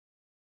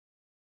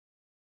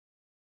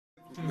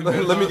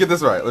Let me get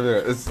this right.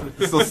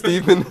 So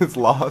Steven is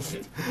lost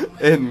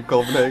in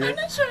Copenhagen. I'm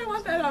not sure I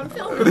want that on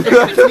film.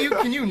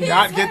 Can you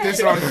not get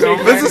this on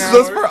film? This is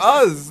just for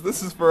us.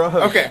 This is for us.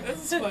 Okay.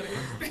 This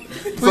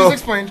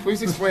is funny.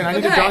 Please explain. I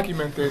need to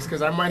document this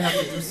because I might have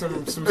to do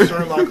some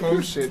Sherlock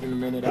Holmes shit in a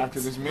minute after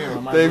this meal. I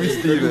might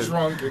get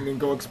drunk and then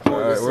go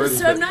explore this city.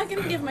 So I'm not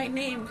going to give my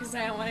name because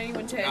I don't want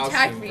anyone to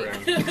attack me.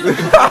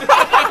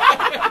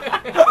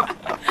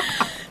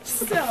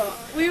 So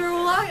we were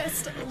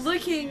lost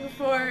looking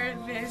for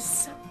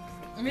this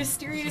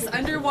mysterious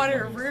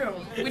underwater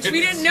room, which we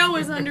didn't know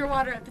was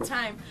underwater at the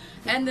time.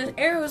 And the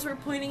arrows were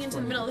pointing into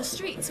the middle of the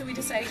street, so we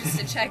decided just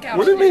to check out.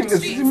 What do you mean?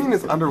 What do you mean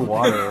it's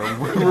underwater?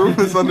 What room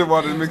is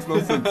underwater? It makes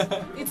no sense.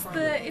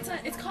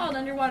 It's called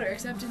underwater,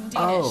 except in Danish.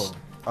 Oh,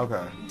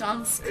 okay.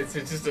 Dansk.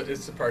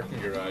 It's a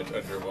parking garage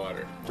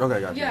underwater.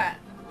 Okay, gotcha. Yeah.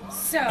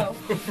 So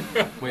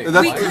wait, it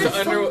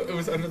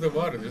was under the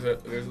water. There's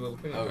a little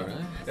thing. Oh, really?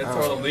 That's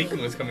where all the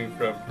leaking was coming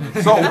from.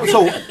 So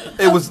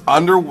it was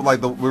under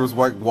there was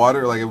like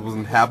water, like it was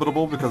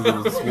inhabitable because there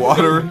was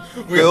water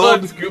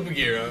filled. Scuba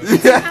gear on.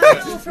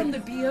 Habitable from the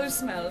BO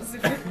smells.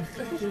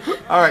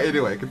 All right.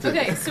 Anyway,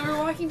 continue. Okay, so we're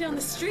walking down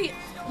the street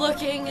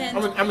looking, and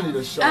I'm gonna need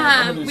a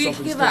shot. We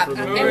give up,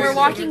 and we're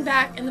walking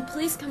back, and the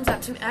police comes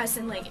up to us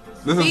and like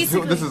this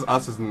is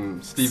us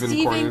and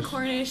Stephen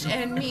Cornish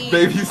and me.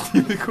 Baby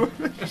Stephen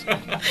Cornish.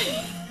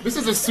 This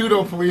is a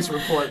pseudo police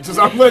report. Just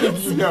I'm letting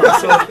you know.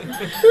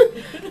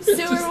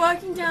 So we're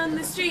walking down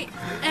the street,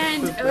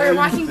 and we're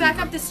walking back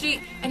up the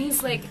street, and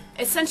he's like,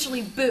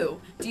 essentially,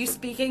 boo, do you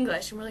speak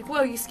English? And we're like,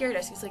 whoa, you scared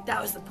us. He's like,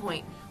 that was the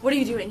point. What are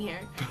you doing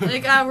here? We're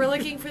like, we're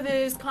looking for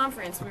this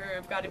conference where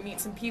I've got to meet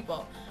some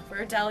people.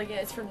 We're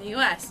delegates from the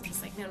U.S. And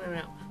he's like, no.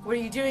 What are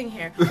you doing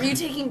here? Are you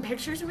taking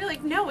pictures? And we're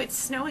like, no, it's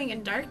snowing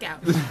and dark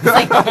out. He's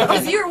like,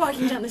 because you were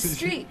walking down the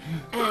street,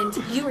 and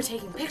you were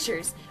taking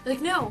pictures. We're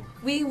like, no,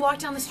 we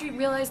walked down the street,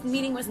 realized the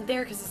meeting wasn't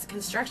there because it's a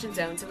construction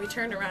zone, so we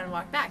turned around and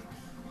walked back.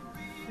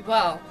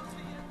 Well,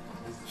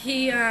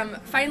 he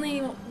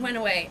finally went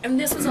away, and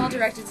this was all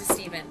directed to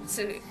Steven,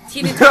 so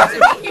he didn't talk to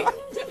me.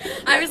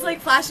 I was like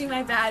flashing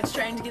my badge,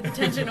 trying to get the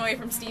attention away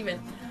from Steven,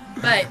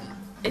 but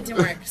it didn't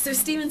work. So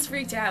Steven's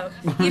freaked out.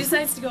 He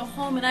decides to go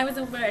home, and I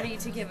wasn't ready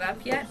to give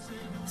up yet,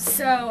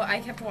 so I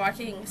kept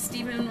walking.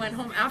 Steven went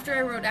home after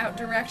I wrote out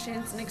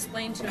directions and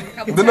explained to him a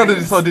couple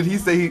times. So did he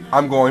say,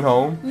 I'm going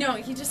home? No,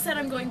 he just said,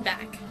 I'm going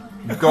back.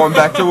 Going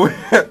back to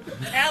where?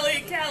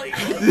 Callie.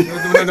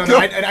 No.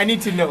 I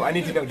need to know.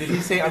 Did he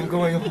say I'm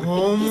going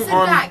home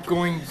or I'm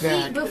going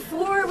back?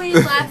 Before we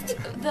left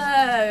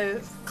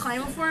the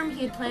climate forum,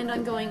 he had planned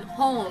on going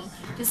home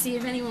to see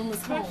if anyone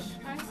was home.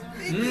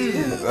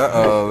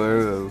 Uh-oh, there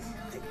it is.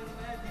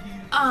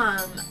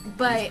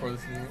 But...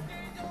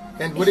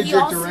 And what did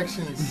your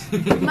directions?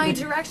 My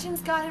directions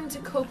got him to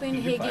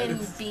Copenhagen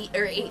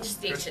H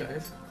station.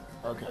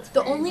 Okay.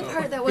 The only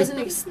part that wasn't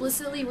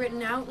explicitly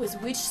written out was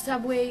which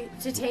subway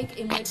to take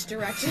in which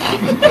direction. No,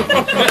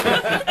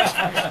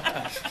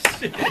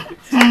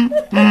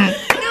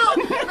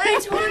 but I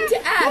told him to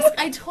ask.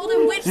 I told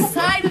him which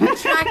side of the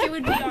track it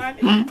would be on,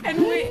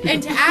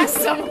 and to ask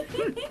someone.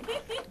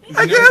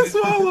 I can't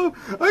swallow.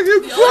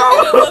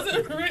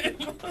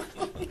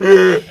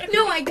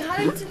 No, I got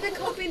him to the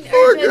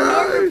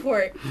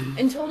Norrport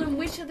and told him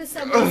which of the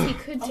subways he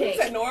could take.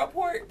 At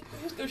Norrport,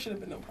 there should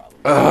have been no problem.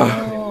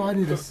 Oh, I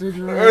need a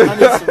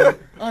cigarette.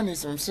 I need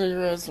some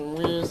cigarettes, some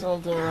weed,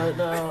 something right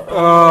now.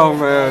 Oh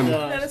man.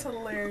 That is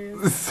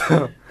hilarious.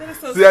 That is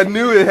so See, I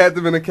knew it had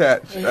to be a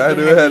catch. I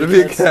knew it had to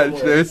be a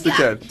catch. There's the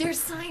catch. There's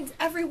signs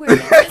everywhere.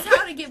 That's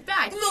how to get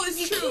back. No, it's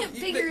you true. Can't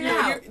figure it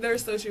out.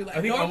 There's so true. Like,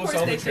 I think almost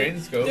all the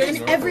trains go.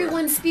 And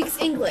everyone speaks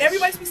English.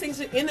 Everybody speaks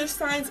English, and there's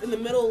signs in the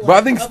middle. Like, But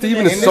I think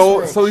Steven is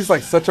so he's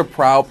like such a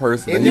proud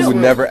person that he would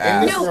never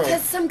ask. No,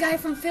 because some guy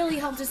from Philly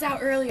helped us out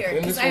earlier.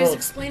 Because I was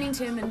explaining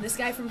to him, and this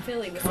guy from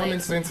Philly was common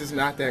sense is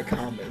not that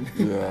common.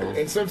 Yeah.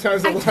 And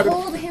sometimes I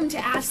told him to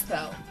ask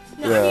though.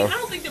 No, I mean, I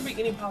don't think there'd be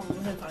any problem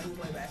with him finding his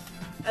way back.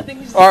 I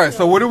think he's. All right.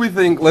 So what do we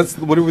think?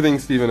 What do we think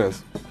Steven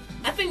is?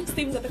 I think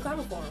Steven's at the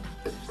climate forum.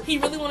 He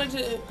really wanted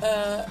to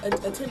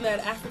attend that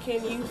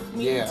African youth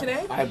meeting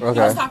today. He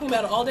was talking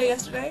about it all day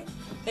yesterday,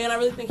 and I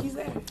really think he's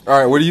there. All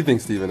right. What do you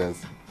think Steven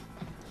is?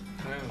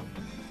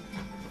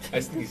 I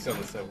think he's still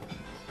in the subway.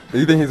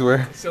 You think he's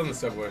where? Still in the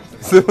subway.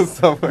 Still in the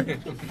subway.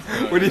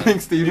 What do you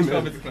think Steven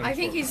is? I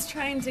think he's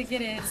trying to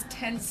get his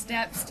 10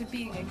 steps to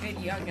being a good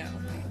youngo.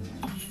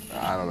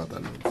 I don't know what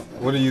that means.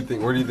 What do you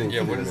think? What do you think?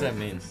 Yeah, what does that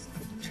mean?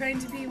 Trying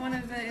to be one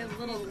of the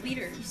little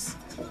leaders.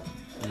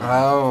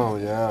 Oh,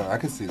 yeah, I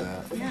can see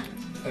that. Yeah.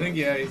 I think,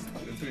 that's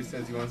what he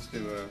says. He wants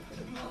to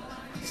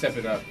step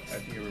it up. I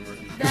think I remember.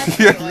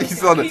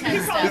 He's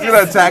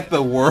gonna attack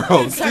the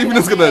world. Steven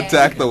is gonna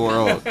attack the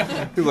world.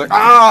 He's like,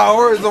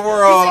 where's the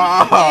world?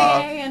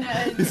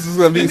 He's just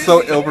gonna be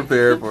so ill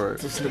prepared for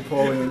it. Just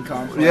Napoleon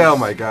complex. Yeah, oh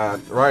my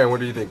God. Ryan, what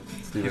do you think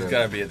Steven He's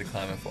gotta be at the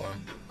climate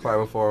forum.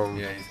 Climate forum.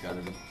 Yeah, he's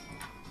gotta be.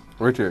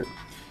 Richard.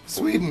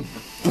 Sweden.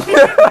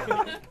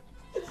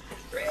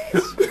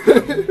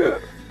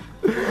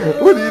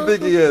 What do you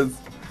think he is?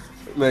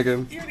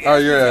 Megan. You Oh,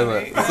 you're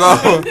already at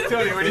asked it. So,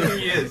 Tony, what do you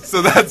think he is?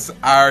 so that's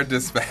our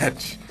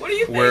dispatch. What do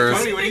you think? Where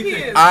Tony, what do you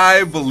think?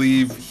 I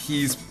believe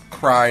he's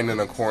crying in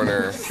a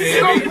corner,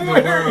 Saving the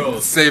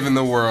world. saving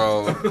the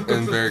world,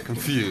 and very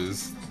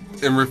confused,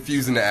 and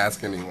refusing to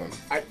ask anyone.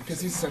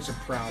 Because he's such a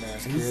proud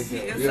ass kid.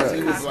 Yeah,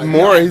 He was like,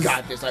 more. I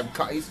got this.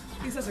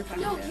 He's such a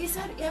kind No, of he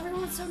said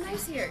everyone's so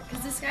nice here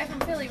because this guy from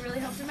Philly really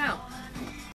helped him out.